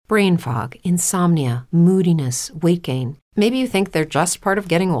Brain fog, insomnia, moodiness, weight gain. Maybe you think they're just part of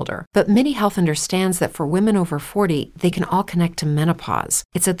getting older, but MIDI Health understands that for women over 40, they can all connect to menopause.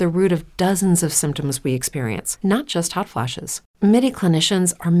 It's at the root of dozens of symptoms we experience, not just hot flashes. MIDI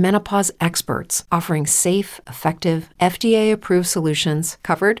clinicians are menopause experts, offering safe, effective, FDA-approved solutions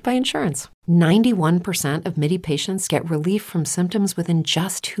covered by insurance. 91% of MIDI patients get relief from symptoms within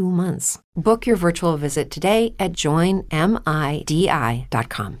just 2 months. Book your virtual visit today at joinmidi.com.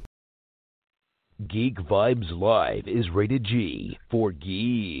 Geek Vibes Live is rated G for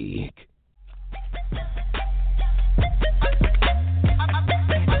geek.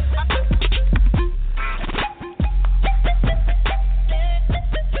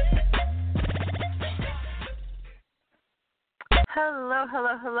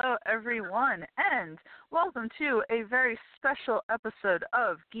 Hello, everyone, and welcome to a very special episode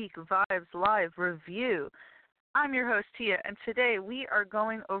of Geek Vibes Live Review. I'm your host, Tia, and today we are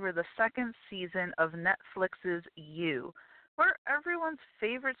going over the second season of Netflix's You, where everyone's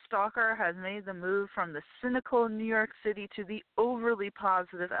favorite stalker has made the move from the cynical New York City to the overly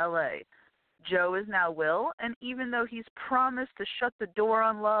positive LA. Joe is now Will, and even though he's promised to shut the door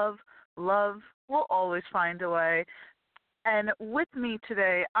on love, love will always find a way. And with me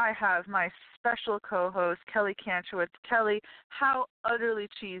today, I have my special co-host, Kelly Kantrowitz. Kelly, how utterly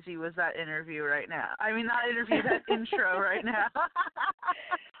cheesy was that interview right now? I mean, not interview, that intro right now.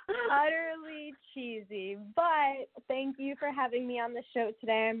 Utterly cheesy, but thank you for having me on the show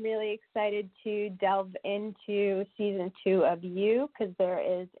today. I'm really excited to delve into season 2 of You because there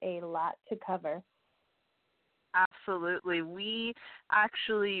is a lot to cover. Absolutely. We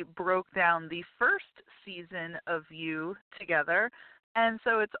actually broke down the first season of You together, and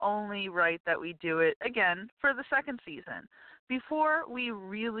so it's only right that we do it again for the second season. Before we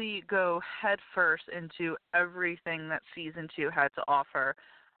really go headfirst into everything that season 2 had to offer,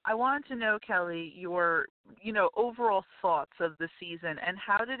 I wanted to know, Kelly, your, overall thoughts of the season, and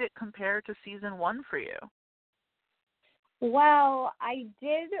how did it compare to season 1 for you? Well, I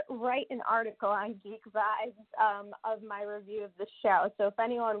did write an article on Geek Vibes of my review of the show. So if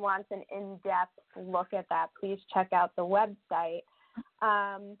anyone wants an in-depth look at that, please check out the website.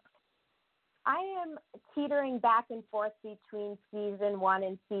 I am teetering back and forth between season 1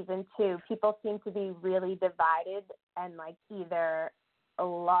 and season 2. People seem to be really divided and either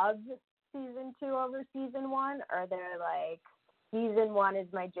love season 2 over season 1, or they're like, season 1 is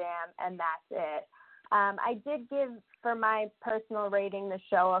my jam and that's it. I did give, for my personal rating, the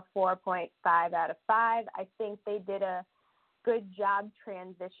show a 4.5 out of 5. I think they did a good job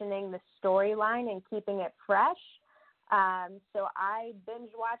transitioning the storyline and keeping it fresh. So I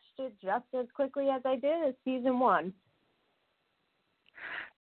binge-watched it just as quickly as I did as season 1.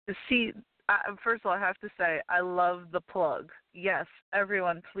 See, first of all, I have to say, I love the plug. Yes,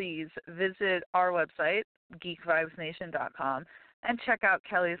 everyone, please visit our website, geekvibesnation.com, and check out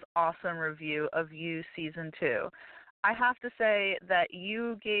Kelly's awesome review of You Season 2. I have to say that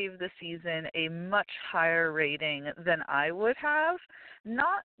you gave the season a much higher rating than I would have,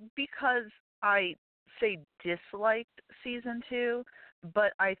 not because I, disliked Season 2,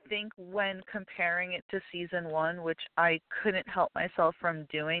 but I think when comparing it to Season 1, which I couldn't help myself from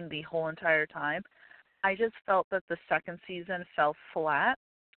doing the whole entire time, I just felt that the second season fell flat.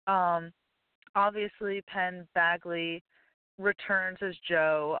 Obviously, Penn Badgley returns as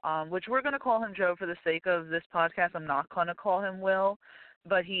Joe, which we're going to call him Joe for the sake of this podcast. I'm not going to call him Will,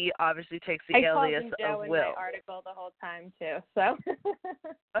 but he obviously takes the alias of Will. I called him Joe in my article the whole time, too, so.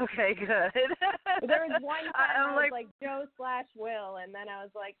 Okay, good. There was one time I was like Joe/Will, and then I was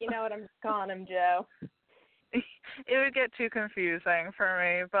like, you know what, I'm just calling him Joe. It would get too confusing for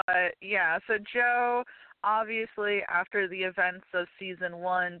me, but yeah, so Joe, obviously, after the events of season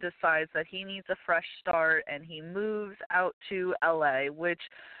 1, decides that he needs a fresh start, and he moves out to LA, which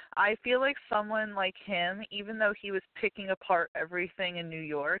I feel like someone like him, even though he was picking apart everything in New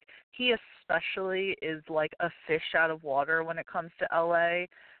York, he especially is like a fish out of water when it comes to LA.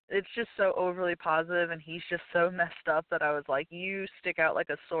 It's just so overly positive, and he's just so messed up that I was like, you stick out like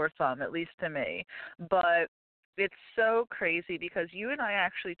a sore thumb, at least to me. But it's so crazy because you and I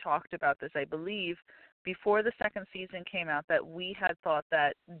actually talked about this, I believe, before the second season came out, that we had thought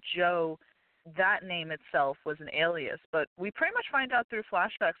that Joe, that name itself, was an alias. But we pretty much find out through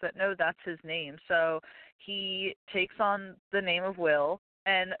flashbacks that, no, that's his name. So he takes on the name of Will.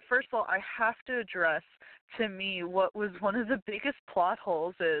 And first of all, I have to address, to me, what was one of the biggest plot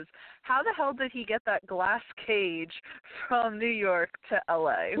holes is, how the hell did he get that glass cage from New York to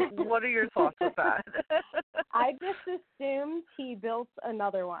L.A.? What are your thoughts with that? I just assumed he built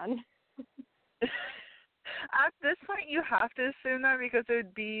another one. At this point, you have to assume that because it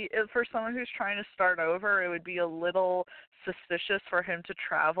would be, for someone who's trying to start over, it would be a little suspicious for him to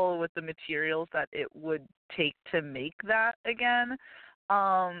travel with the materials that it would take to make that again.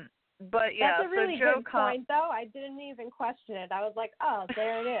 But yeah, that's a really so Joe good point, though. I didn't even question it. I was like, oh,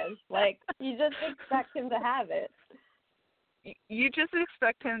 there it is. Like, you just expect him to have it. You just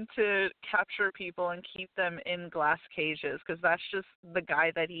expect him to capture people and keep them in glass cages because that's just the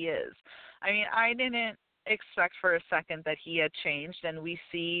guy that he is. I mean, I didn't expect for a second that he had changed, and we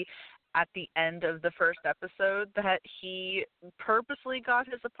see at the end of the first episode that he purposely got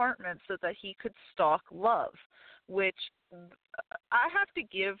his apartment so that he could stalk Love, which I have to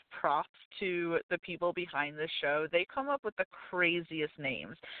give props to the people behind this show. They come up with the craziest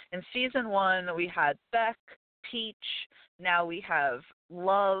names. In season 1, we had Beck, Peach, now we have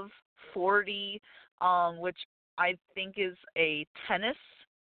Love, 40, which I think is a tennis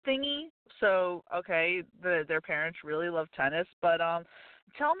thingy. So, okay, their parents really love tennis, but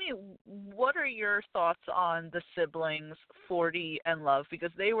tell me, what are your thoughts on the siblings, 40 and Love,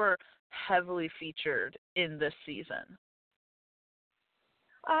 because they were heavily featured in this season?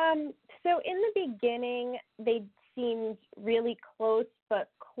 So in the beginning, they seemed really close, but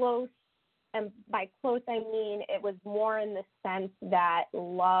close, and by close I mean it was more in the sense that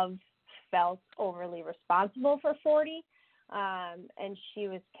Love felt overly responsible for 40, and she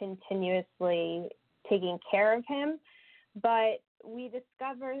was continuously taking care of him. But we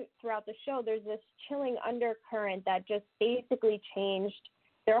discover throughout the show there's this chilling undercurrent that just basically changed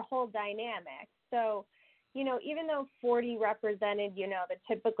their whole dynamic. So, you know, even though 40 represented, you know, the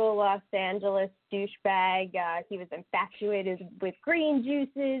typical Los Angeles douchebag, he was infatuated with green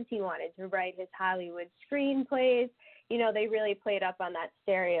juices, he wanted to write his Hollywood screenplays, you know, they really played up on that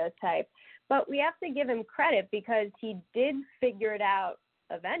stereotype. But we have to give him credit because he did figure it out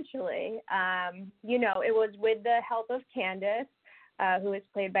eventually. You know, it was with the help of Candace, who was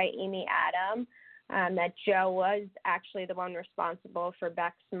played by Amy Adam, that Joe was actually the one responsible for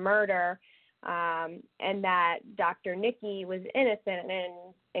Beck's murder, and that Dr. Nikki was innocent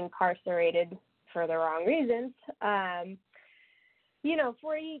and incarcerated for the wrong reasons. You know,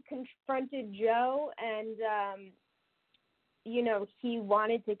 40 confronted Joe, and, you know, he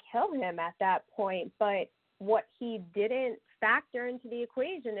wanted to kill him at that point, but what he didn't factor into the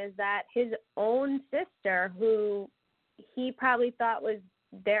equation is that his own sister, who he probably thought was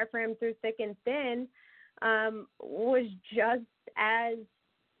there for him through thick and thin, was just as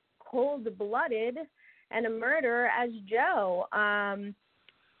cold-blooded and a murderer as Joe,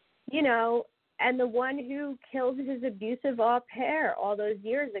 you know, and the one who killed his abusive au pair all those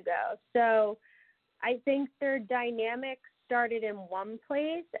years ago. So I think their dynamic started in one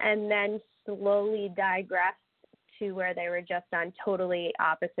place and then slowly digressed to where they were just on totally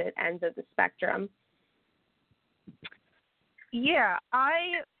opposite ends of the spectrum. Yeah,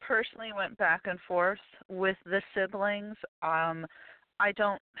 I personally went back and forth with the siblings. I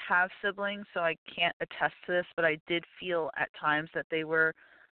don't have siblings, so I can't attest to this, but I did feel at times that they were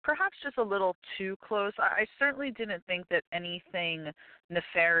perhaps just a little too close. I certainly didn't think that anything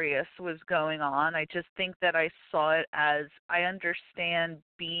nefarious was going on. I just think that I saw it as, I understand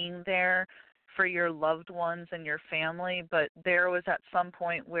being there for your loved ones and your family, but there was at some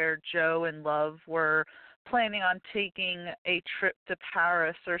point where Joe and Love were planning on taking a trip to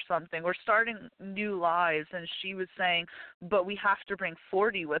Paris or something. We're starting new lives, and she was saying, but we have to bring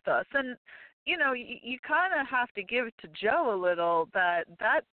 40 with us. And, you know, you kind of have to give it to Joe a little that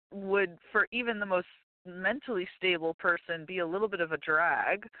would, for even the most mentally stable person, be a little bit of a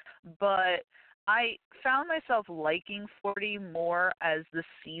drag. But I found myself liking 40 more as the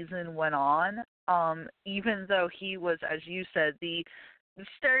season went on, even though he was, as you said, the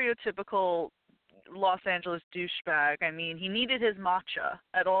stereotypical Los Angeles douchebag. I mean, he needed his matcha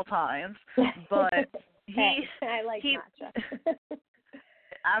at all times, but I like matcha.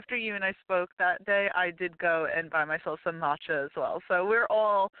 After you and I spoke that day, I did go and buy myself some matcha as well. So we're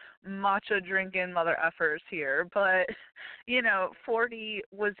all matcha drinking mother effers here. But, you know, 40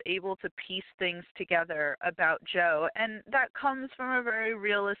 was able to piece things together about Joe, and that comes from a very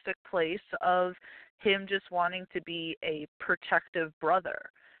realistic place of him just wanting to be a protective brother.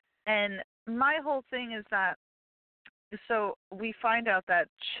 And my whole thing is that, so we find out that,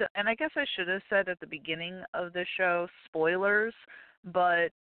 and I guess I should have said at the beginning of the show, spoilers, but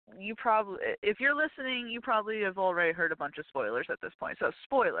you probably, if you're listening, you probably have already heard a bunch of spoilers at this point. So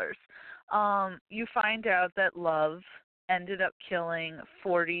spoilers. You find out that Love ended up killing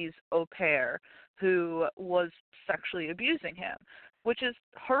 40's au pair, who was sexually abusing him, which is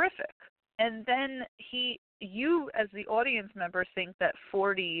horrific. And then you as the audience member think that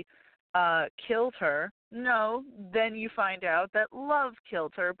 40 killed her, no, then you find out that love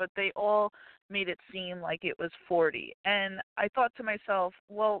killed her, but they all made it seem like it was 40. And I thought to myself,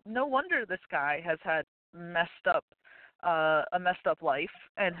 well, no wonder this guy has had messed up a messed up life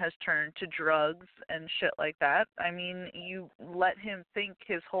and has turned to drugs and shit like that. I mean, you let him think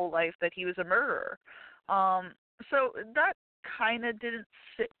his whole life that he was a murderer. So that kind of didn't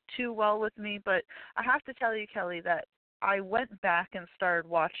sit too well with me, but I have to tell you, Kelly, that I went back and started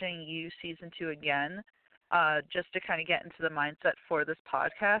watching You season 2 again, just to kind of get into the mindset for this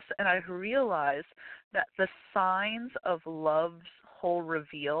podcast, and I realized that the signs of Love's whole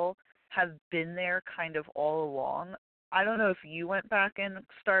reveal have been there kind of all along. I don't know if you went back and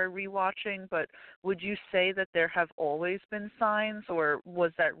started rewatching, but would you say that there have always been signs, or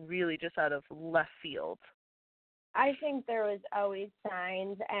was that really just out of left field? I think there was always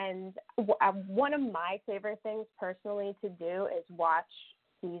signs, and one of my favorite things personally to do is watch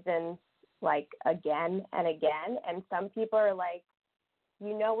seasons like again and again. And some people are like,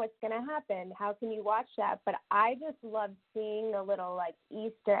 you know what's going to happen. How can you watch that? But I just love seeing the little like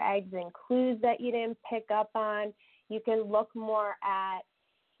Easter eggs and clues that you didn't pick up on. You can look more at,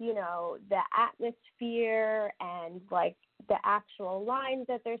 you know, the atmosphere and like the actual lines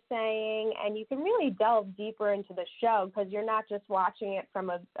that they're saying, and you can really delve deeper into the show because you're not just watching it from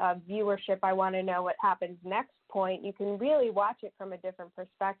a viewership, I want to know what happens next point. You can really watch it from a different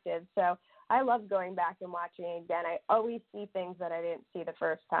perspective. So I love going back and watching it again. I always see things that I didn't see the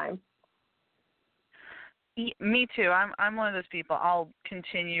first time. Me too. I'm one of those people. I'll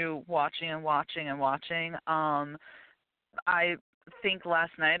continue watching and watching and watching. I think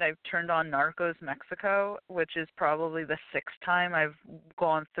last night I turned on Narcos Mexico, which is probably the 6th time I've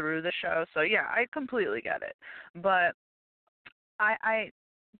gone through the show. So yeah, I completely get it. But I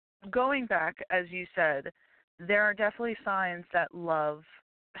going back, as you said, there are definitely signs that Love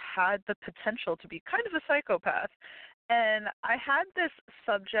had the potential to be kind of a psychopath. And I had this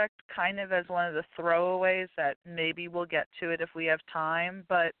subject kind of as one of the throwaways that maybe we'll get to it if we have time,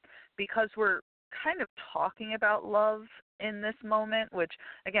 but because we're kind of talking about Love in this moment, which,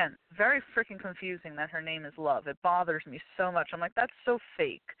 again, very freaking confusing that her name is Love. It bothers me so much. I'm like, that's so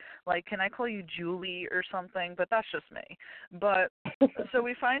fake. Like, can I call you Julie or something? But that's just me. But so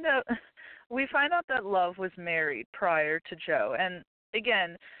we find out that Love was married prior to Joe. And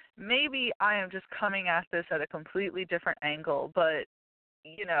again, maybe I am just coming at this at a completely different angle, but,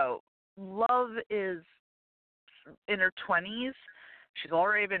 you know, Love is in her 20s. She's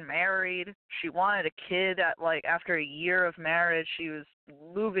already been married. She wanted a kid after a year of marriage. She was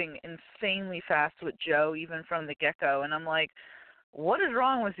moving insanely fast with Joe, even from the get-go. And I'm like, what is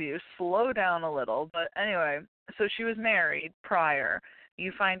wrong with you? Slow down a little. But anyway, so she was married prior.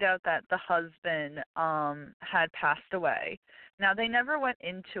 You find out that the husband had passed away. Now, they never went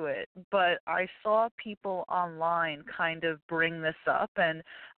into it, but I saw people online kind of bring this up, and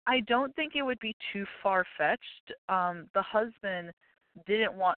I don't think it would be too far-fetched. The husband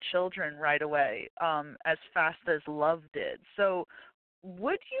didn't want children right away, as fast as Love did. So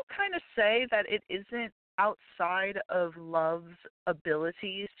would you kind of say that it isn't outside of Love's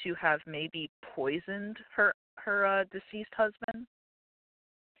abilities to have maybe poisoned her deceased husband?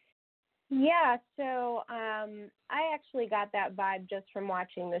 Yeah, so I actually got that vibe just from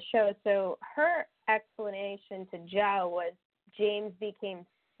watching the show. So her explanation to Joe was James became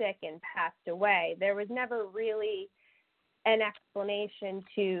sick and passed away. There was never really an explanation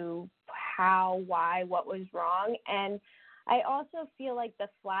to how, why, what was wrong. And I also feel like the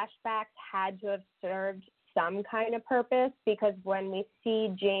flashbacks had to have served some kind of purpose, because when we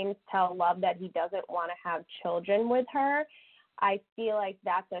see James tell Love that he doesn't want to have children with her, I feel like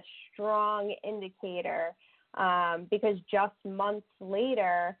that's a strong indicator, because just months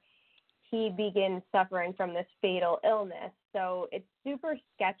later, he begins suffering from this fatal illness. So it's super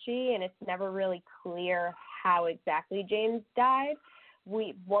sketchy, and it's never really clear how exactly James died.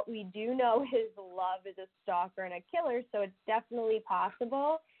 What we do know is Love is a stalker and a killer, so it's definitely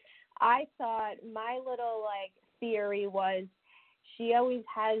possible. I thought my little theory was she always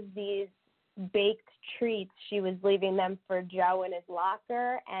has these baked treats. She was leaving them for Joe in his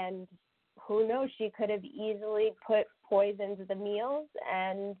locker, and who knows, she could have easily put poison to the meals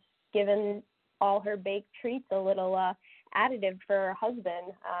and given all her baked treats a little additive for her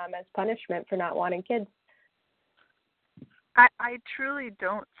husband as punishment for not wanting kids. I truly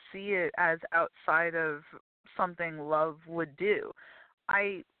don't see it as outside of something Love would do.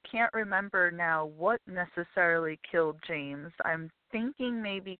 I can't remember now what necessarily killed James. I'm thinking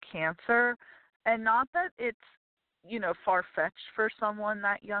maybe cancer, and not that it's, far-fetched for someone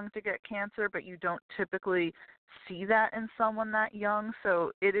that young to get cancer, but you don't typically see that in someone that young,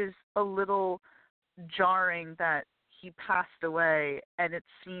 so it is a little jarring that he passed away, and it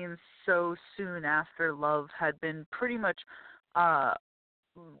seems so soon after Love had been pretty much, uh,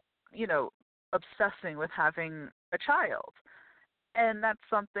 you know, obsessing with having a child. And that's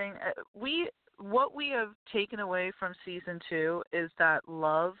something what we have taken away from season 2 is that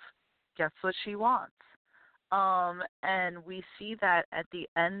Love gets what she wants. And we see that at the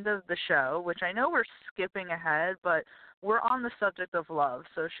end of the show, which I know we're skipping ahead, but we're on the subject of Love,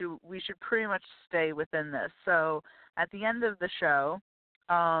 so we should pretty much stay within this. So at the end of the show,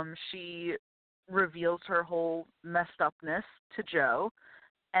 she reveals her whole messed upness to Joe,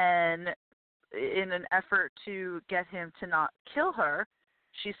 and in an effort to get him to not kill her,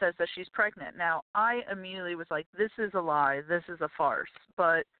 she says that she's pregnant. Now, I immediately was like, this is a lie, this is a farce,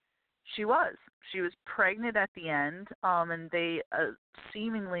 but she was. She was pregnant at the end, and they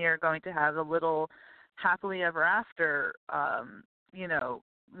seemingly are going to have a little happily ever after,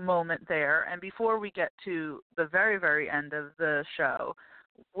 moment there. And before we get to the very, very end of the show,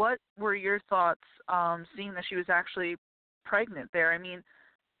 what were your thoughts seeing that she was actually pregnant there? I mean,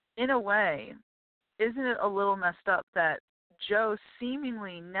 in a way, isn't it a little messed up that Joe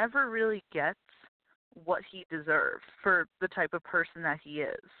seemingly never really gets what he deserves for the type of person that he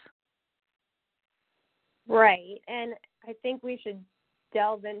is? Right, and I think we should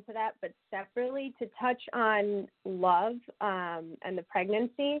delve into that, but separately to touch on Love and the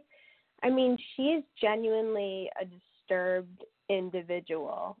pregnancy. I mean, she's genuinely a disturbed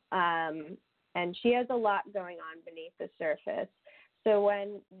individual, and she has a lot going on beneath the surface. So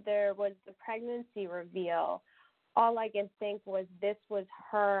when there was the pregnancy reveal, all I could think was this was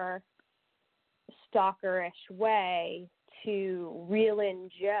her stalkerish way to reel in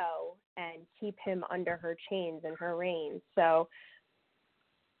Joe and keep him under her chains and her reins. So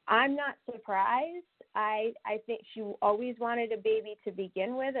I'm not surprised. I think she always wanted a baby to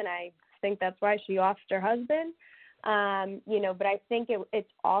begin with, and I think that's why she offed her husband. But I think it's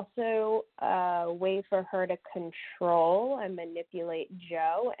also a way for her to control and manipulate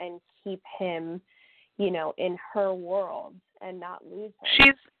Joe and keep him, in her world and not lose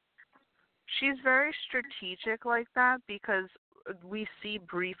him. She's very strategic like that, because we see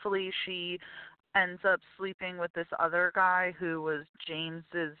briefly she ends up sleeping with this other guy who was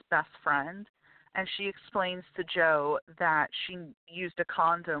James's best friend, and she explains to Joe that she used a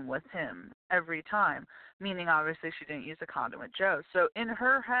condom with him every time, meaning obviously she didn't use a condom with Joe. So in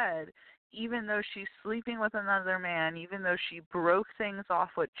her head, even though she's sleeping with another man, even though she broke things off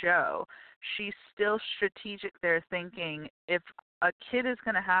with Joe, she's still strategic there, thinking if a kid is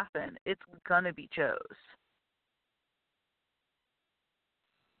going to happen, it's going to be Joe's.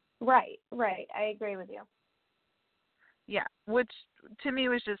 Right. I agree with you. Yeah, which to me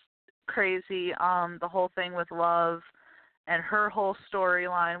was just crazy. The whole thing with Love and her whole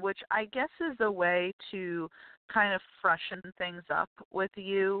storyline, which I guess is a way to kind of freshen things up with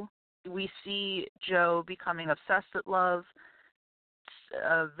you. We see Joe becoming obsessed with Love,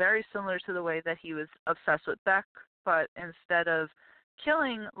 very similar to the way that he was obsessed with Beck, but instead of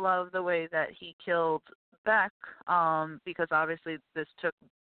killing Love the way that he killed Beck, because obviously this took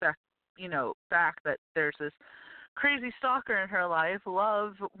Beck, back, that there's this crazy stalker in her life.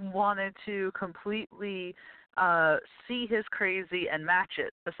 Love wanted to completely see his crazy and match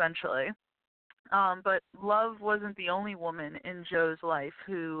it, essentially. But Love wasn't the only woman in Joe's life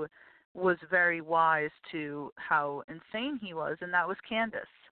who was very wise to how insane he was, and that was Candace,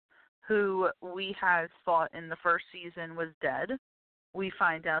 who we had thought in the first season was dead. We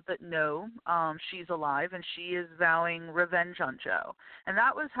find out that no, she's alive, and she is vowing revenge on Joe. And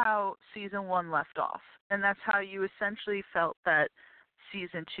that was how season 1 left off. And that's how you essentially felt that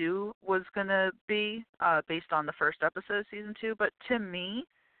season 2 was going to be, based on the first episode of season 2. But to me,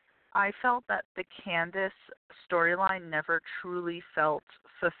 I felt that the Candace storyline never truly felt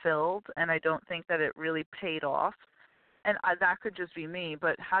fulfilled, and I don't think that it really paid off. And that could just be me,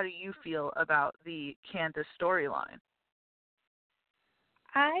 but how do you feel about the Candace storyline?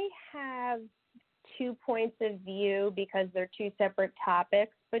 I have 2 points of view because they're 2 separate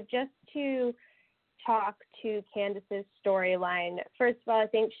topics, but just to talk to Candace's storyline, first of all, I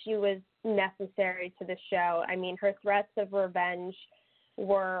think she was necessary to the show. I mean, her threats of revenge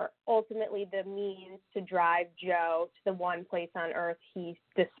were ultimately the means to drive Joe to the one place on earth he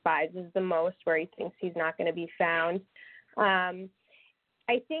despises the most, where he thinks he's not going to be found.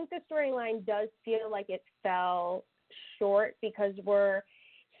 I think the storyline does feel like it fell short because we're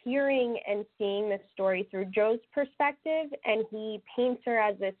hearing and seeing the story through Joe's perspective, and he paints her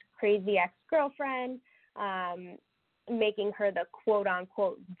as this crazy ex-girlfriend, making her the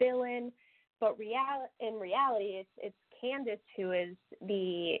quote-unquote villain. But in reality, it's Candace, who is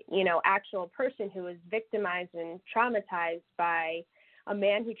the, you know, actual person who was victimized and traumatized by a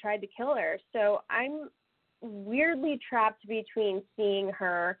man who tried to kill her. So I'm weirdly trapped between seeing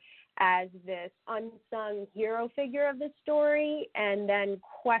her as this unsung hero figure of the story and then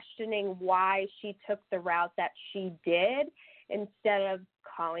questioning why she took the route that she did instead of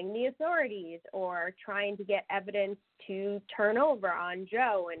calling the authorities or trying to get evidence to turn over on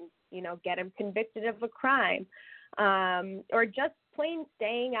Joe and, you know, get him convicted of a crime, or just plain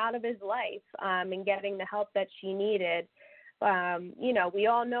staying out of his life and getting the help that she needed. You know, we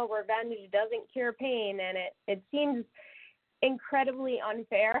all know revenge doesn't cure pain, and it seems incredibly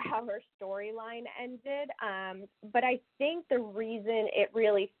unfair how her storyline ended. But I think the reason it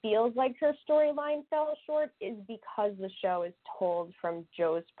really feels like her storyline fell short is because the show is told from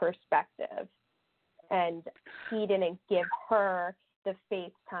Joe's perspective, and he didn't give her the face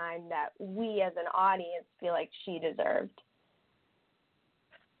time that we as an audience feel like she deserved.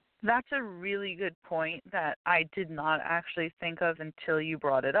 That's a really good point that I did not actually think of until you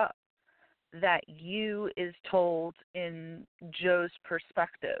brought it up. That you is told in Joe's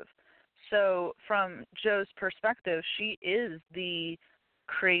perspective. So from Joe's perspective, she is the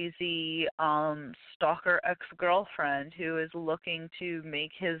crazy stalker ex-girlfriend who is looking to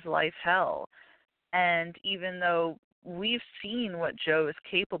make his life hell. And even though we've seen what Joe is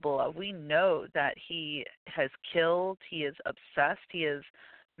capable of, we know that he has killed, he is obsessed, he is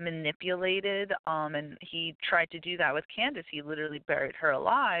manipulated, and he tried to do that with Candace. He literally buried her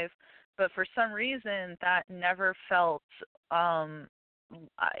alive. But for some reason, that never felt,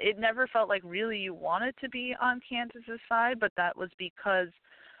 it never felt like really you wanted to be on Candace's side, but that was because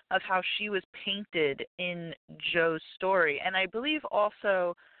of how she was painted in Joe's story. And I believe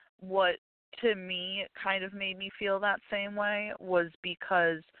also what, to me, kind of made me feel that same way was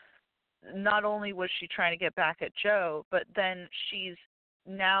because not only was she trying to get back at Joe, but then she's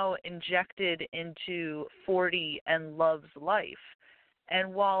now injected into 40 and Love's life.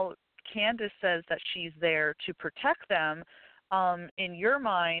 And while Candace says that she's there to protect them, in your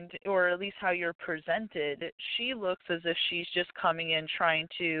mind, or at least how you're presented, she looks as if she's just coming in trying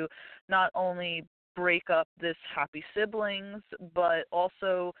to not only break up this happy siblings, but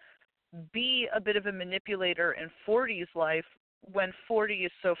also be a bit of a manipulator in 40's life when 40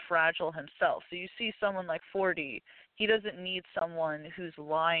 is so fragile himself. So you see someone like 40, he doesn't need someone who's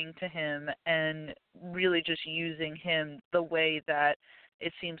lying to him and really just using him the way that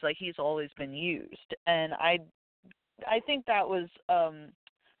it seems like he's always been used. And I think that was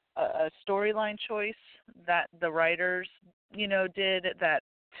a storyline choice that the writers, you know, did that,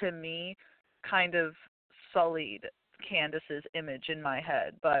 to me, kind of sullied Candace's image in my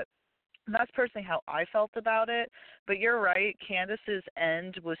head. But that's personally how I felt about it. But you're right, Candace's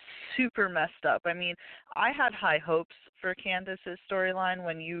end was super messed up. I mean, I had high hopes for Candace's storyline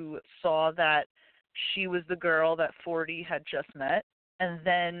when you saw that she was the girl that 40 had just met, and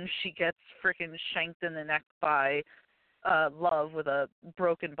then she gets freaking shanked in the neck by Love with a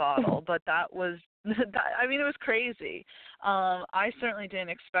broken bottle. But that was, I mean, it was crazy. I certainly didn't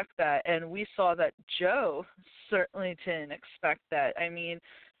expect that, and we saw that Joe certainly didn't expect that. I mean,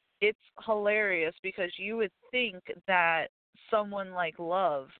 it's hilarious because you would think that someone like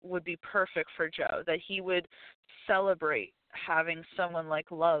Love would be perfect for Joe, that he would celebrate having someone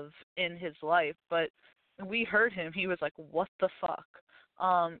like Love in his life. But we heard him, he was like, what the fuck?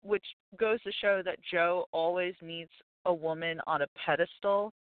 Which goes to show that Joe always needs a woman on a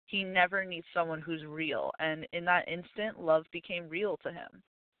pedestal. He never needs someone who's real. And in that instant, Love became real to him.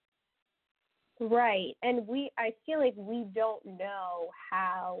 Right, and I feel like we don't know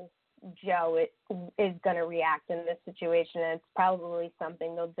how Joe is going to react in this situation. It's probably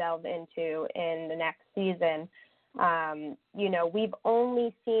something they'll delve into in the next season. You know, we've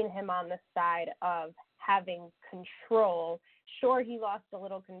only seen him on the side of having control. Sure, he lost a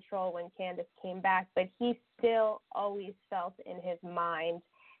little control when Candace came back, but he still always felt in his mind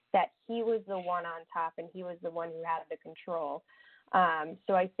that he was the one on top and he was the one who had the control.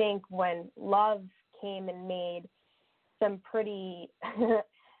 So I think when Love came and made some pretty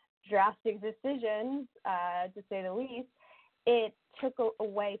drastic decisions, to say the least, it took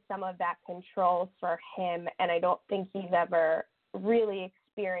away some of that control for him, and I don't think he's ever really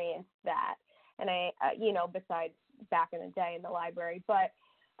experienced that. And you know, besides back in the day in the library, but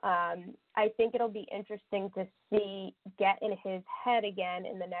I think it'll be interesting to get in his head again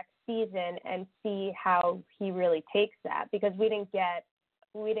in the next season and see how he really takes that, because we didn't get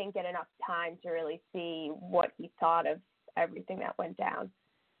enough time to really see what he thought of everything that went down.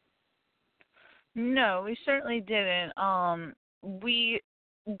 No, we certainly didn't. We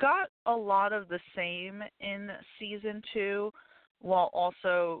got a lot of the same in season 2, while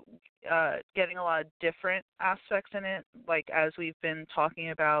also getting a lot of different aspects in it, like as we've been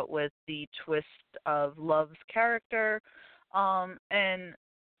talking about with the twist of Love's character. And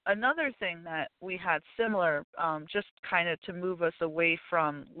another thing that we had similar, just kind of to move us away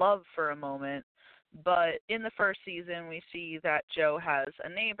from Love for a moment, but in the first season, we see that Joe has a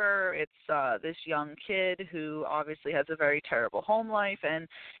neighbor. It's this young kid who obviously has a very terrible home life, and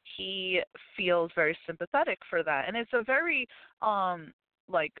he feels very sympathetic for that. And it's a very,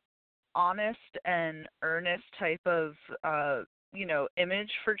 like, honest and earnest type of,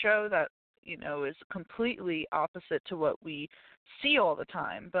 image for Joe that, is completely opposite to what we see all the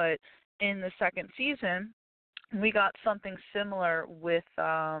time. But in the second season, we got something similar with,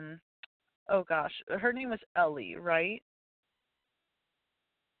 oh gosh, her name was Ellie, right?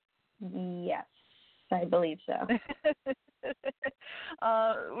 Yes, I believe so.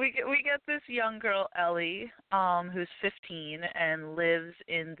 We get this young girl Ellie, who's 15 and lives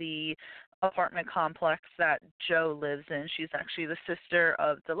in the apartment complex that Joe lives in. She's actually the sister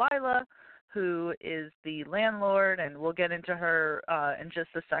of Delilah, who is the landlord, and we'll get into her in just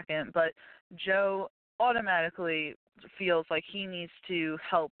a second. But Joe automatically feels like he needs to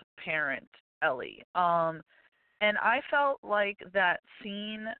help parent Ellie. And I felt like that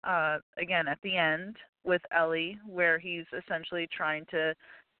scene, again, at the end with Ellie, where he's essentially trying to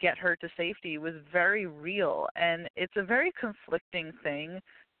get her to safety, was very real. And it's a very conflicting thing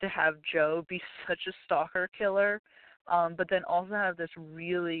to have Joe be such a stalker killer, but then also have this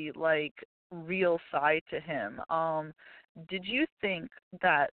really, like, real side to him. Did you think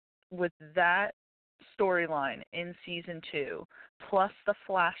that with that storyline in season 2, plus the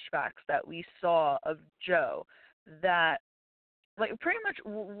flashbacks that we saw of Joe, that, like, pretty much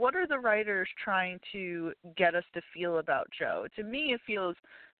what are the writers trying to get us to feel about Joe? To me, it feels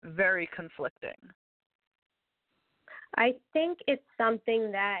very conflicting. I think it's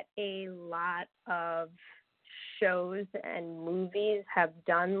something that a lot of shows and movies have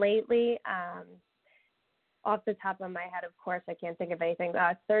done lately. Off the top of my head, of course, I can't think of anything.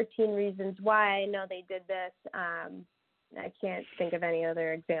 13 Reasons Why, I know they did this. I can't think of any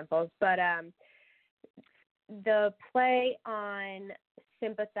other examples. But the play on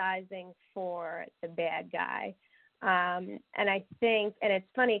sympathizing for the bad guy. And I think, and it's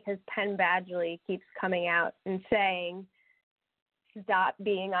funny because Penn Badgley keeps coming out and saying, stop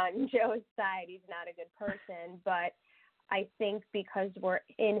being on Joe's side, he's not a good person. But I think because we're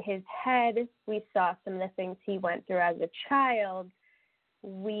in his head, we saw some of the things he went through as a child,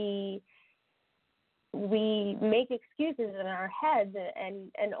 we make excuses in our heads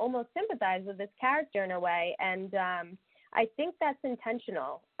and almost sympathize with this character in a way. And I think that's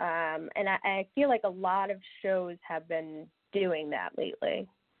intentional. And I feel like a lot of shows have been doing that lately.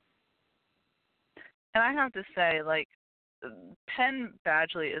 And I have to say, like, Penn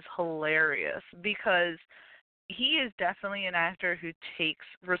Badgley is hilarious because he is definitely an actor who takes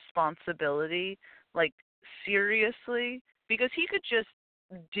responsibility, like, seriously, because he could just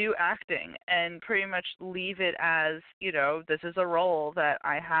do acting and pretty much leave it as, this is a role that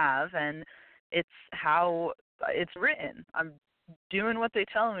I have and it's how it's written. I'm doing what they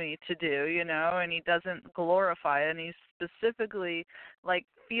tell me to do, and he doesn't glorify it, and he specifically, like,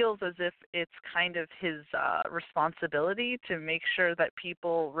 feels as if it's kind of his responsibility to make sure that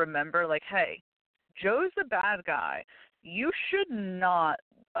people remember, like, hey, Joe's the bad guy. You should not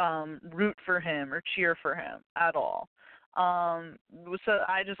root for him or cheer for him at all. So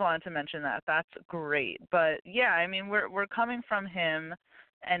I just wanted to mention that. That's great. But yeah, I mean, we're coming from him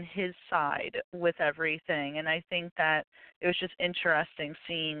and his side with everything, and I think that it was just interesting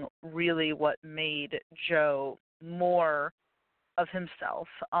seeing really what made Joe more of himself.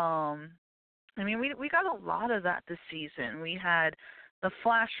 I mean, we got a lot of that this season. We had the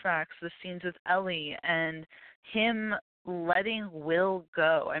flashbacks, the scenes with Ellie, and him letting Will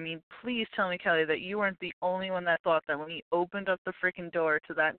go. I mean, please tell me, Kelly, that you weren't the only one that thought that when he opened up the freaking door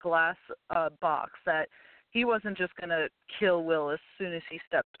to that glass box that he wasn't just going to kill Will as soon as he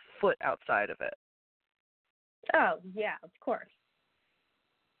stepped foot outside of it. Oh, yeah, of course.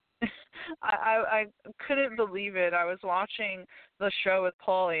 I couldn't believe it. I was watching the show with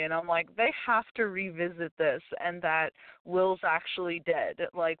Paulie, and I'm like, they have to revisit this, and that Will's actually dead.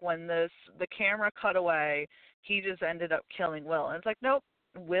 Like, when the camera cut away, he just ended up killing Will. And it's like, nope,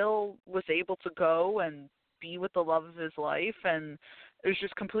 Will was able to go and be with the love of his life, and it was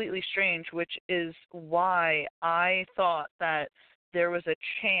just completely strange, which is why I thought that there was a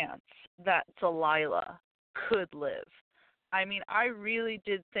chance that Delilah could live. I mean, I really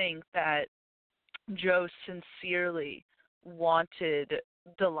did think that Joe sincerely wanted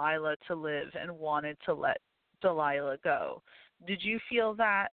Delilah to live and wanted to let Delilah go. Did you feel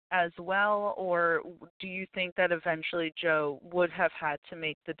that as well, or do you think that eventually Joe would have had to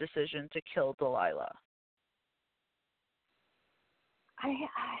make the decision to kill Delilah?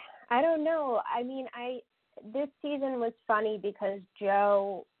 I don't know. I mean, this season was funny because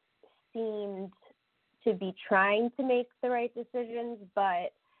Joe seemed to be trying to make the right decisions,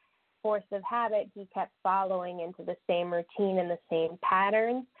 but force of habit, he kept following into the same routine and the same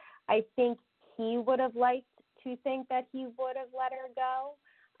patterns. I think he would have liked to think that he would have let her go,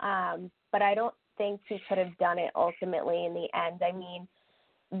 but I don't think he could have done it ultimately in the end. I mean,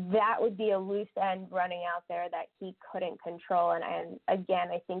 that would be a loose end running out there that he couldn't control, and again,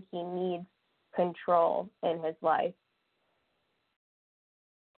 I think he needs control in his life.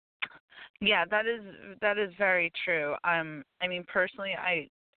 Yeah, that is very true. I mean, personally,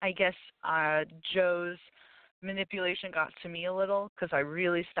 I guess Joe's manipulation got to me a little because I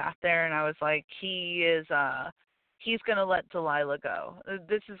really sat there and I was like, he's gonna let Delilah go.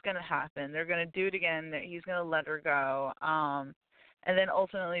 This is gonna happen. They're gonna do it again. He's gonna let her go. And then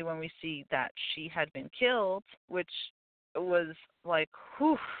ultimately, when we see that she had been killed, which was like,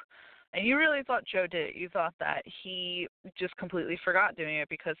 whew. And you really thought Joe did it. You thought that he just completely forgot doing it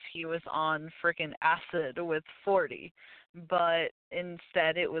because he was on freaking acid with 40. But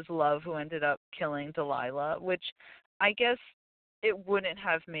instead it was Love who ended up killing Delilah, which I guess it wouldn't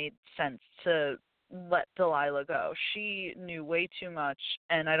have made sense to let Delilah go. She knew way too much,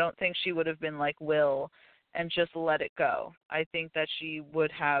 and I don't think she would have been like Will and just let it go. I think that she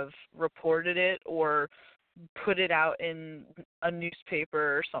would have reported it or put it out in a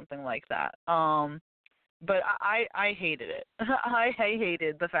newspaper or something like that. But I hated it. I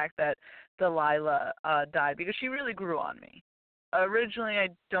hated the fact that Delilah died because she really grew on me. Originally, I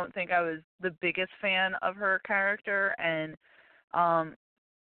don't think I was the biggest fan of her character, and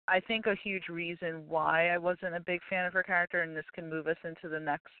I think a huge reason why I wasn't a big fan of her character, and this can move us into the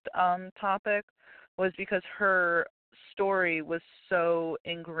next topic, was because her story was so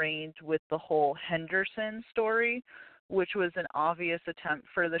ingrained with the whole Henderson story, which was an obvious attempt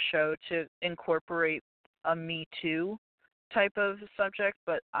for the show to incorporate a Me Too type of subject,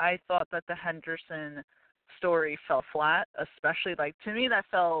 but I thought that the Henderson story fell flat, especially, like, to me that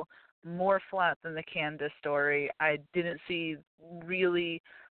fell more flat than the Candace story. I didn't see really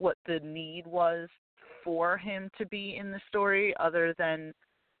what the need was for him to be in the story other than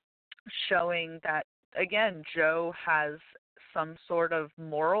showing that, again, Joe has some sort of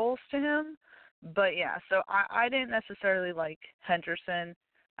morals to him. But yeah, so I didn't necessarily like Henderson.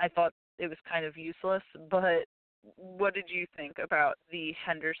 I thought it was kind of useless, but what did you think about the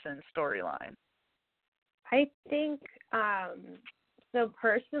Henderson storyline? I think, so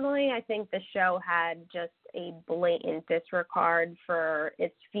personally, I think the show had just a blatant disregard for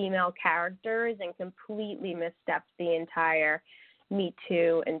its female characters and completely misstepped the entire Me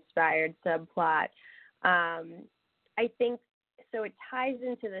Too inspired subplot. I think so it ties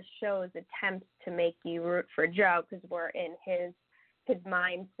into the show's attempts to make you root for Joe because we're in his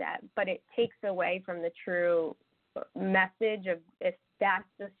mindset, but it takes away from the true message of if that's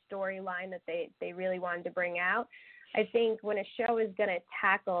the storyline that they really wanted to bring out. I think when a show is going to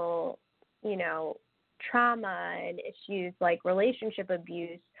tackle, trauma and issues like relationship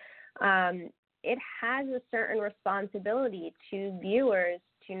abuse, it has a certain responsibility to viewers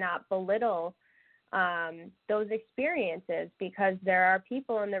to not belittle those experiences, because there are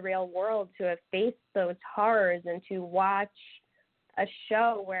people in the real world who have faced those horrors, and to watch a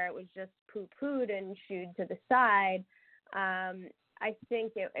show where it was just poo-pooed and shooed to the side, I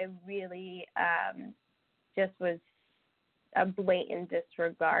think it really just was a blatant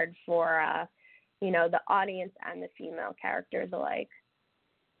disregard for, the audience and the female characters alike.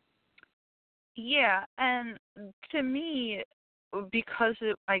 Yeah, and to me, because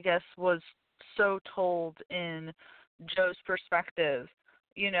it, I guess, was so told in Joe's perspective,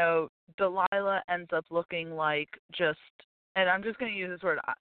 Delilah ends up looking like just, and I'm just going to use this word,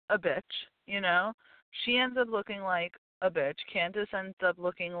 a bitch, She ends up looking like a bitch. Candace ends up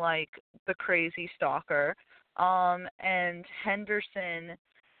looking like the crazy stalker. And Henderson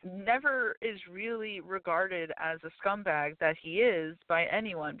never is really regarded as a scumbag that he is by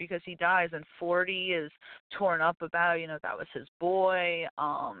anyone, because he dies and 40 is torn up about, that was his boy.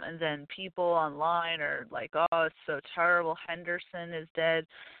 And then people online are like, oh, it's so terrible, Henderson is dead.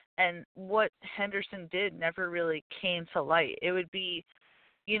 And what Henderson did never really came to light. It would be,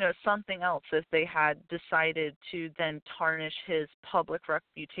 something else if they had decided to then tarnish his public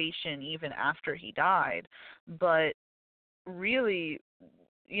reputation even after he died. But really,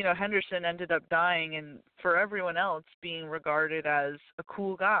 Henderson ended up dying, and for everyone else being regarded as a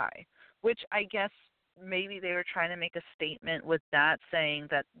cool guy, which I guess maybe they were trying to make a statement with that, saying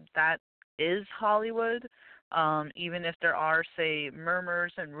that that is Hollywood, even if there are, say,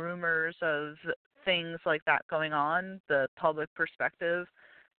 murmurs and rumors of things like that going on. The public perspective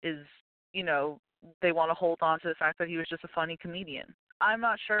is, they want to hold on to the fact that he was just a funny comedian. I'm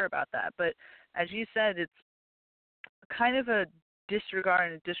not sure about that, but as you said, it's kind of a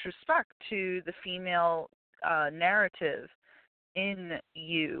disregard and disrespect to the female narrative in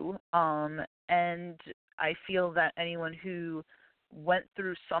You, and I feel that anyone who went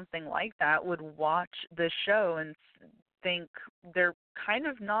through something like that would watch this show and think they're kind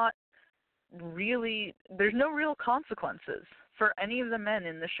of not really, there's no real consequences for any of the men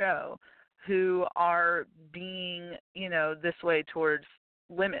in the show who are being, this way towards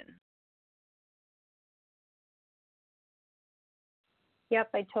women. Yep,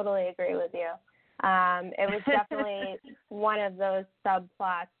 I totally agree with you. It was definitely one of those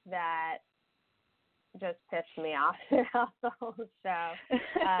subplots that just pissed me off throughout the whole show.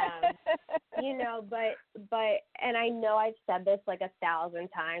 But and I know I've said this like 1,000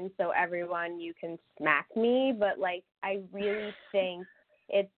 times, so everyone, you can smack me, but like I really think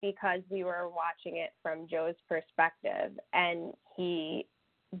it's because we were watching it from Joe's perspective, and he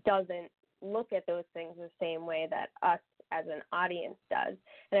doesn't look at those things the same way that us as an audience does.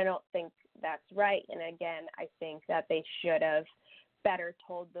 And I don't think that's right. And again, I think that they should have better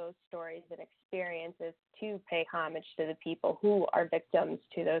told those stories and experiences to pay homage to the people who are victims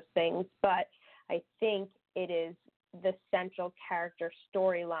to those things. But I think it is the central character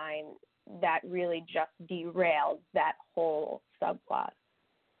storyline that really just derailed that whole subplot.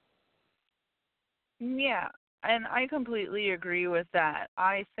 Yeah, and I completely agree with that.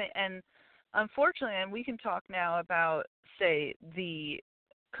 I think, and unfortunately, and we can talk now about, say, the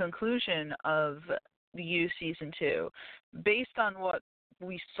conclusion of the You Season 2, based on what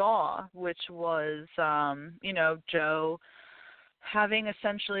we saw, which was, Joe having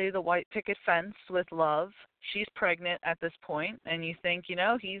essentially the white picket fence with Love. She's pregnant at this point, and you think,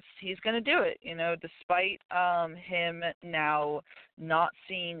 he's going to do it, despite him now not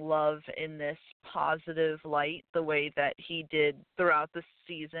seeing Love in this positive light the way that he did throughout the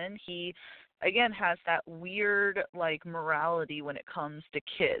season. He, again, has that weird, morality when it comes to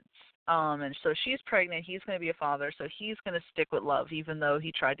kids. And so she's pregnant, he's going to be a father, so he's going to stick with Love, even though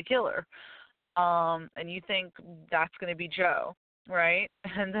he tried to kill her. And you think that's going to be Joe, right?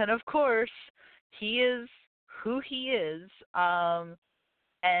 And then, of course, he is who he is,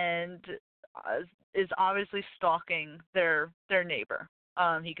 and is obviously stalking their neighbor.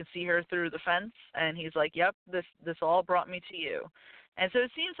 He can see her through the fence, and he's like, yep, this all brought me to you. And so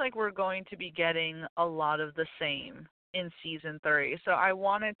it seems like we're going to be getting a lot of the same in Season 3. So I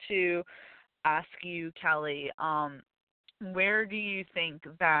wanted to ask you, Kelly, where do you think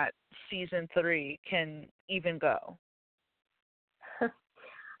that Season 3 can even go?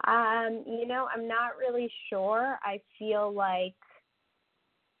 I'm not really sure. I feel like,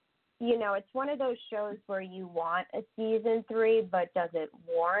 it's one of those shows where you want a Season 3, but does it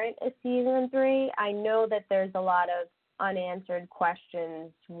warrant a Season 3? I know that there's a lot of unanswered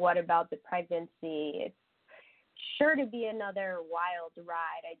questions. What about the pregnancy? It's sure to be another wild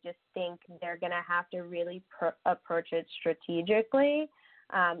ride. I just think they're going to have to really approach it strategically,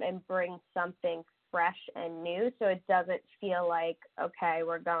 and bring something fresh and new, so it doesn't feel like, okay,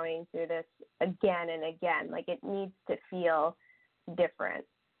 we're going through this again and again. Like, it needs to feel different.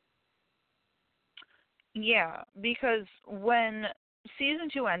 Yeah, because when Season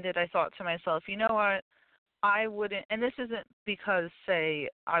 2 ended, I thought to myself, you know what, I wouldn't, and this isn't because, say,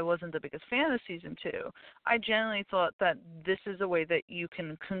 I wasn't the biggest fan of Season 2. I generally thought that this is a way that you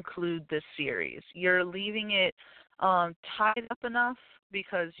can conclude this series. You're leaving it tied up enough,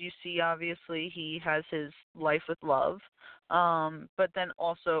 because you see, obviously, he has his life with Love, but then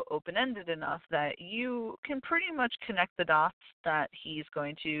also open-ended enough that you can pretty much connect the dots that he's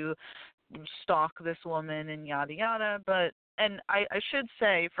going to stalk this woman and yada yada. But, and I should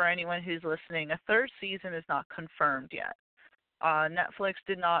say, for anyone who's listening, a third season is not confirmed yet. Netflix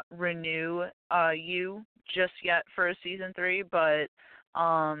did not renew You just yet for a Season 3, but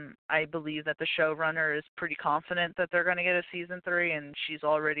I believe that the showrunner is pretty confident that they're going to get a Season 3, and she's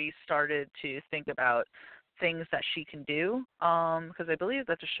already started to think about things that she can do, because I believe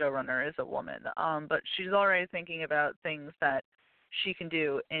that the showrunner is a woman, but she's already thinking about things that she can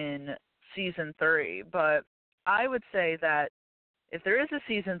do in Season 3. But I would say that if there is a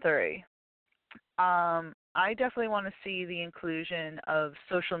Season 3, I definitely want to see the inclusion of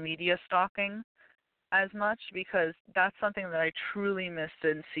social media stalking as much because that's something that I truly missed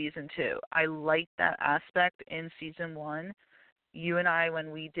in season 2. I liked that aspect in season 1. You and I,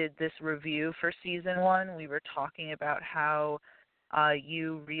 when we did this review for season 1, we were talking about how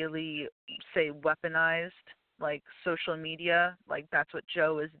you really, say, weaponized, like, social media, like that's what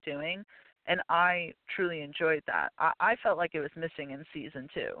Joe is doing, and I truly enjoyed that. I felt like it was missing in season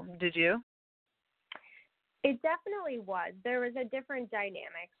 2. Did you? It definitely was. There was a different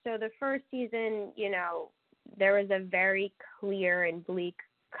dynamic. So the first season, there was a very clear and bleak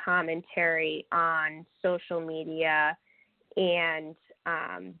commentary on social media and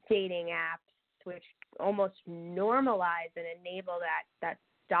dating apps, which almost normalize and enable that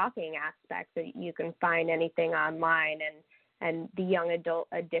stalking aspect, that you can find anything online, and the young adult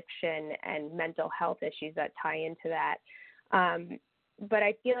addiction and mental health issues that tie into that. But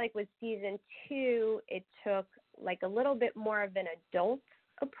I feel like with season 2, it took like a little bit more of an adult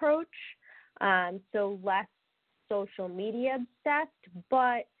approach, so less social media obsessed,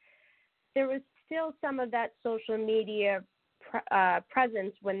 but there was still some of that social media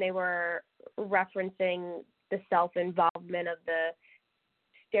presence when they were referencing the self-involvement of the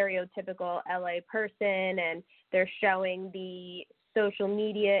stereotypical LA person, and they're showing the social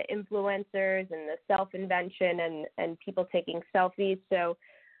media influencers and the self-invention and people taking selfies. So,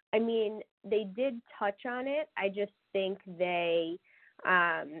 I mean, they did touch on it. I just think it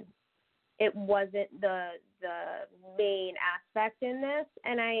wasn't the main aspect in this.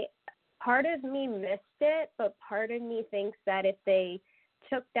 And part of me missed it, but part of me thinks that if they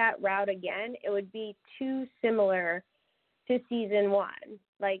took that route again, it would be too similar to season 1.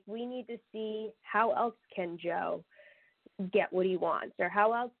 Like, we need to see how else can Joe get what he wants, or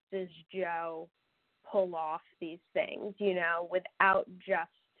how else does Joe pull off these things, without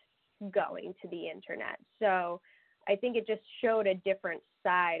just going to the internet. So I think it just showed a different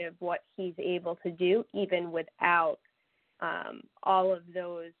side of what he's able to do, even without all of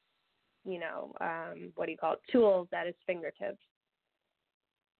those, tools at his fingertips.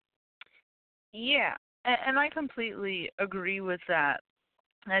 Yeah, and I completely agree with that.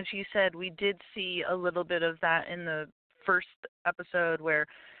 As you said, we did see a little bit of that in the first episode where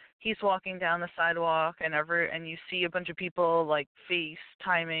he's walking down the sidewalk and you see a bunch of people like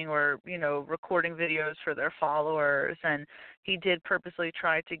FaceTiming or, recording videos for their followers, and he did purposely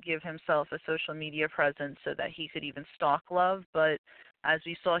try to give himself a social media presence so that he could even stalk love, but as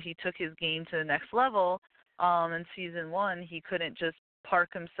we saw, he took his game to the next level. In season 1, he couldn't just park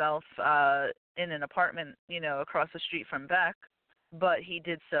himself in an apartment, across the street from Beck, but he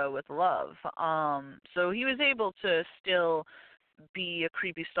did so with love. So he was able to still be a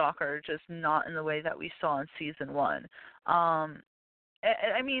creepy stalker, just not in the way that we saw in season 1.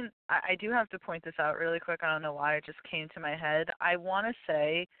 I mean, I do have to point this out really quick. I don't know why it just came to my head. I want to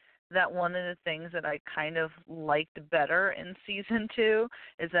say that one of the things that I kind of liked better in season 2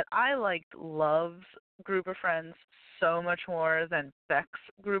 is that I liked Love's group of friends so much more than Beck's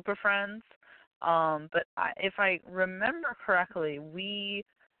group of friends. But if I remember correctly, we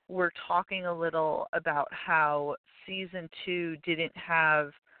were talking a little about how season 2 didn't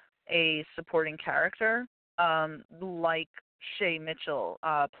have a supporting character, like Shay Mitchell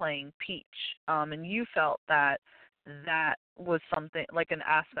playing Peach, and you felt that was something like an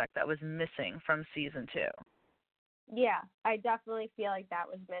aspect that was missing from season 2. Yeah, I definitely feel like that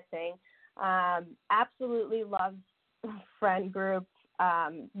was missing. Absolutely loved friend group.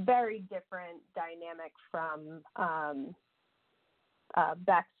 Very different dynamic from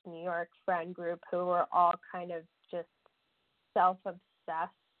Beck's New York friend group, who were all kind of just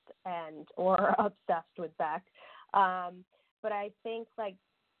self-obsessed or obsessed with Beck. But I think, like,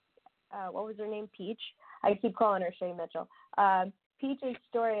 what was her name? Peach? I keep calling her Shay Mitchell. Peach's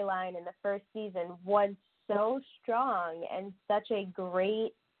storyline in the first season was so strong and such a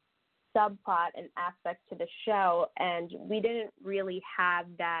great subplot and aspect to the show, and we didn't really have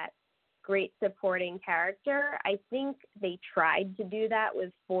that great supporting character. I think they tried to do that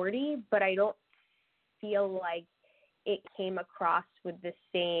with 40, but I don't feel like it came across with the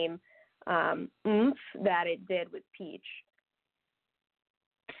same oomph that it did with Peach.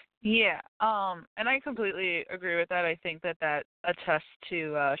 Yeah, and I completely agree with that. I think that attests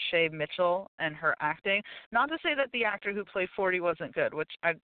to Shay Mitchell and her acting. Not to say that the actor who played 40 wasn't good, which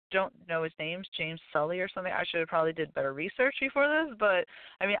I don't know his name, James Sully or something. I should have probably did better research before this, but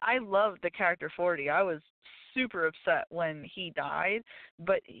I mean, I loved the character 40. I was super upset when he died,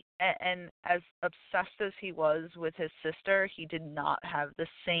 but and as obsessed as he was with his sister, he did not have the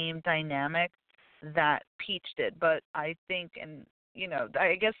same dynamic that Peach did. But I think, and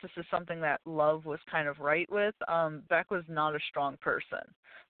I guess this is something that Love was kind of right with. Beck was not a strong person.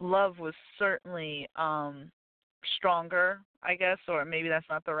 Love was certainly stronger, I guess, or maybe that's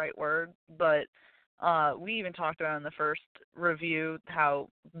not the right word, but we even talked about in the first review how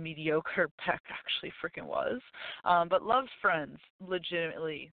mediocre Beck actually freaking was. But Love's friends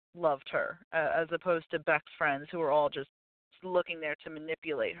legitimately loved her, as opposed to Beck's friends who were all just looking there to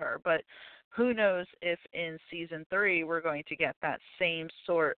manipulate her. But who knows if in season 3 we're going to get that same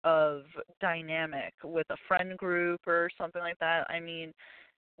sort of dynamic with a friend group or something like that. I mean,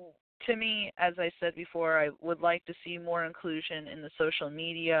 to me, as I said before, I would like to see more inclusion in the social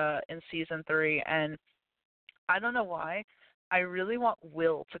media in season 3, and I don't know why. I really want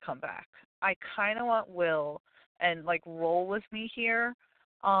Will to come back. I kind of want Will and like roll with me here.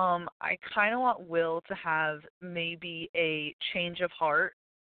 I kind of want Will to have maybe a change of heart,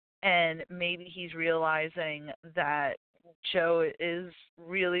 and maybe he's realizing that Joe is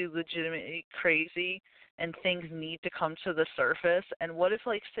really legitimately crazy and things need to come to the surface. And what if,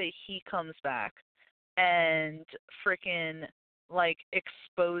 like, say he comes back and freaking, like,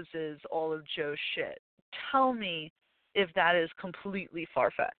 exposes all of Joe's shit? Tell me if that is completely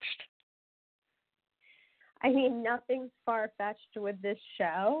far-fetched. I mean, nothing's far-fetched with this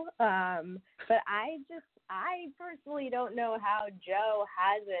show, but I personally don't know how Joe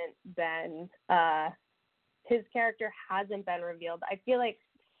hasn't been, his character hasn't been revealed. I feel like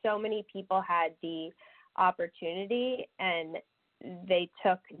so many people had the opportunity and they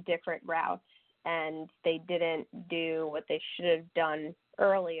took different routes and they didn't do what they should have done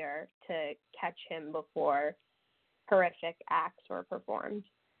earlier to catch him before horrific acts were performed.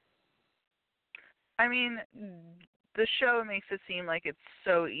 I mean, the show makes it seem like it's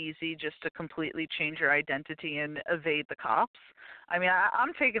so easy just to completely change your identity and evade the cops. I mean,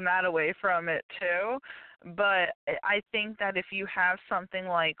 I'm taking that away from it too, but I think that if you have something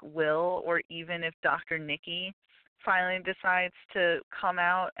like Will, or even if Dr. Nikki finally decides to come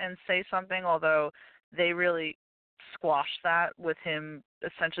out and say something, although they really squashed that with him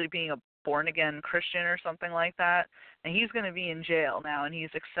essentially being a born-again Christian or something like that, and he's going to be in jail now, and he's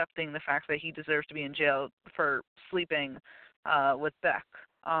accepting the fact that he deserves to be in jail for sleeping with Beck.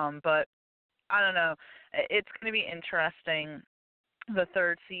 But I don't know. It's going to be interesting, the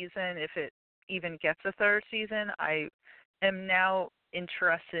third season, if it even gets a third season. I am now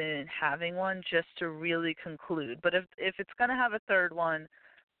interested in having one just to really conclude. But if it's going to have a third one,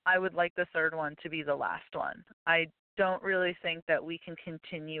 I would like the third one to be the last one. I don't really think that we can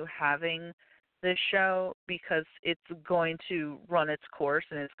continue having this show because it's going to run its course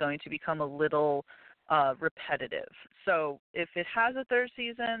and it's going to become a little repetitive. So if it has a third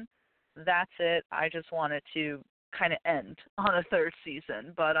season, that's it. I just want it to kind of end on a third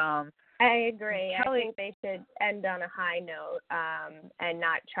season. But I agree. Kelly, I think they should end on a high note and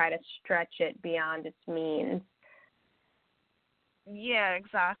not try to stretch it beyond its means. yeah,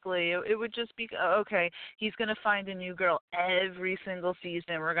 exactly. It would just be, okay, he's going to find a new girl every single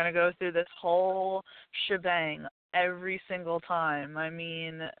season. We're going to go through this whole shebang every single time. I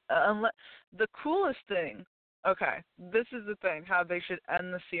mean, the coolest thing, okay, this is the thing, how they should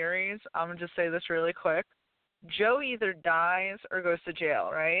end the series. I'm going to just say this really quick. Joe either dies or goes to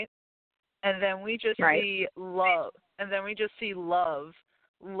jail, right? And then we just see Love. And then we just see Love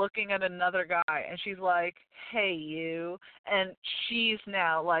looking at another guy, and she's like, hey, you. And she's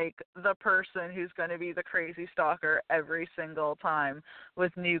now, like, the person who's going to be the crazy stalker every single time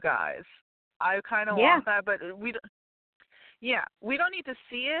with new guys. I kind of want that, but we don't need to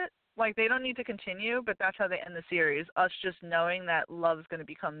see it. Like, they don't need to continue, but that's how they end the series, us just knowing that Love's going to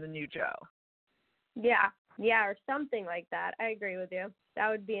become the new Joe. Yeah, or something like that. I agree with you. That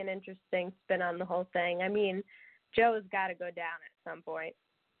would be an interesting spin on the whole thing. I mean, Joe's got to go down at some point.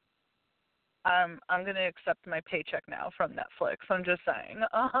 I'm going to accept my paycheck now from Netflix. I'm just saying.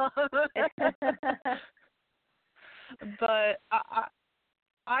 But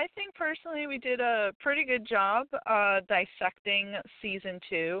I think personally we did a pretty good job dissecting season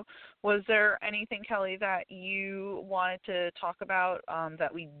 2. Was there anything, Kelly, that you wanted to talk about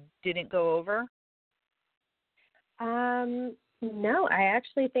that we didn't go over? No, I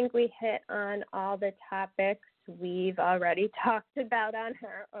actually think we hit on all the topics we've already talked about on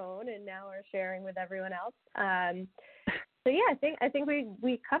our own, and now we're sharing with everyone else. So yeah, I think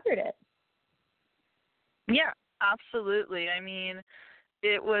we covered it. Yeah, absolutely. I mean,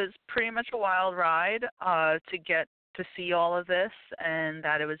 it was pretty much a wild ride to get to see all of this, and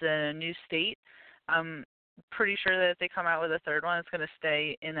that it was in a new state. I'm pretty sure that if they come out with a third one, it's going to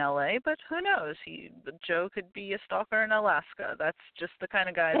stay in LA, but who knows? Joe could be a stalker in Alaska. That's just the kind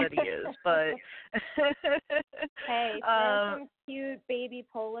of guy that he is. But hey, throw some cute baby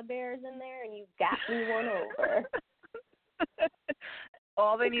polar bears in there, and you've got me one over.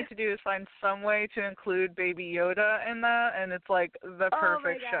 all they need to do is find some way to include Baby Yoda in that, and it's like the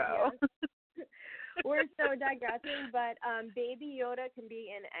perfect show. Yes. We're so digressing, but Baby Yoda can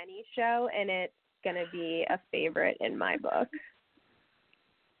be in any show, and it's going to be a favorite in my book.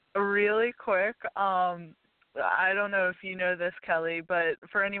 Really quick, I don't know if you know this, Kelly, but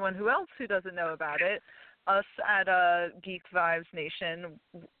for anyone else who doesn't know about it, us at Geek Vibes Nation,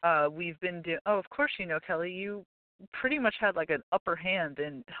 we've been doing. Oh, of course you know, Kelly. You pretty much had like an upper hand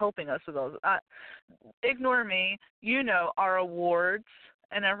in helping us with those. Ignore me. You know our awards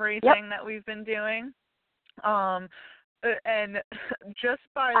and everything that we've been doing. And just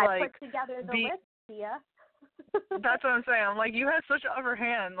by I like put together the list, Tia. That's what I'm saying. I'm like, you had such an upper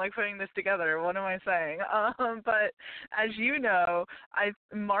hand, like, putting this together. What am I saying? But as you know,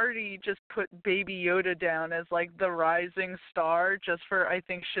 Marty just put Baby Yoda down as, like, the rising star just for, I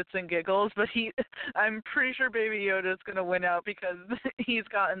think, shits and giggles. But I'm pretty sure Baby Yoda is going to win out because he's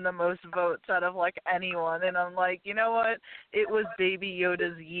gotten the most votes out of, like, anyone. And I'm like, you know what? It was Baby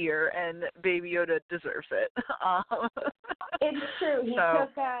Yoda's year, and Baby Yoda deserves it. It's true. He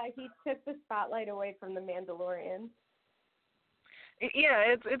took the spotlight away from the Mandalorian.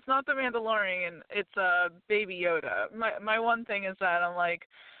 Yeah, it's not the Mandalorian. It's Baby Yoda. My one thing is that I'm like,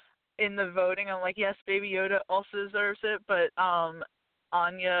 in the voting, I'm like, yes, Baby Yoda also deserves it, but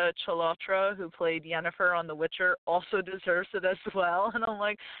Anya Chalotra, who played Yennefer on The Witcher, also deserves it as well. And I'm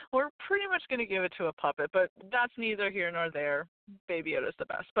like, we're pretty much going to give it to a puppet, but that's neither here nor there. Baby Yoda's the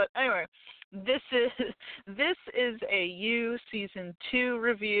best. But anyway, this is a You Season 2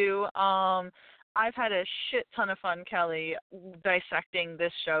 review. I've had a shit ton of fun, Kelly, dissecting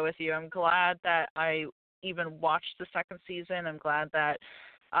this show with you. I'm glad that I even watched the second season. I'm glad that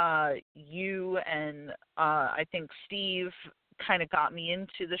you and I think Steve kind of got me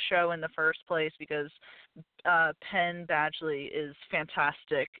into the show in the first place because Penn Badgley is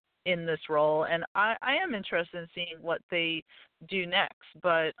fantastic in this role, and I am interested in seeing what they do next.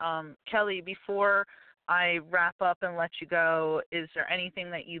 But Kelly, before I wrap up and let you go, is there anything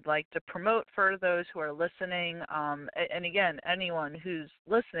that you'd like to promote for those who are listening? And again, anyone who's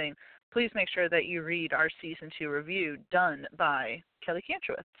listening, please make sure that you read our Season 2 review done by Kelly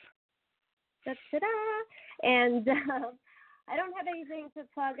Kantrowitz. Ta-da! And I don't have anything to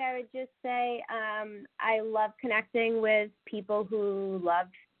plug. I would just say I love connecting with people who love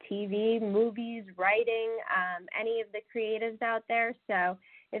TV, movies, writing, any of the creatives out there. So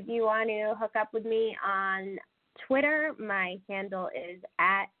if you want to hook up with me on Twitter, my handle is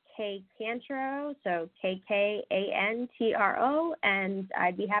 @KKantro, so KKANTRO, and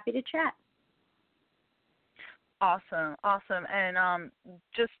I'd be happy to chat. Awesome. And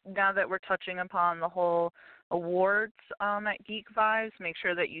just now that we're touching upon the whole awards at Geek Vibes, make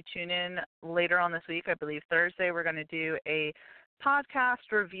sure that you tune in later on this week. I believe Thursday we're going to do a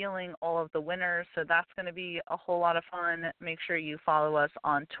podcast revealing all of the winners, so that's going to be a whole lot of fun. Make sure you follow us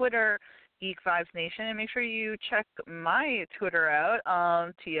on Twitter, Geek Vibes Nation, and make sure you check my Twitter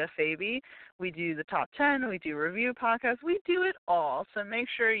out, Tia Fabi. We do the top 10, we do review podcasts, we do it all. So make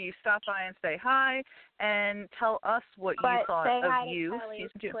sure you stop by and say hi and tell us what you thought of You. Say hi to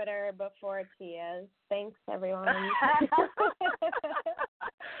Kelly's Twitter before Tia's. Thanks, everyone.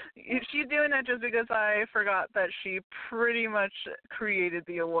 She's doing that just because I forgot that she pretty much created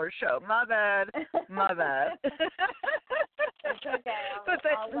the award show. My bad. It's okay.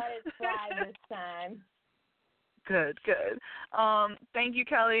 I'll let it slide this time. Good. Thank you,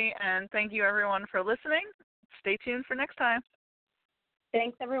 Kelly, and thank you, everyone, for listening. Stay tuned for next time.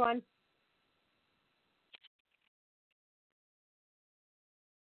 Thanks, everyone.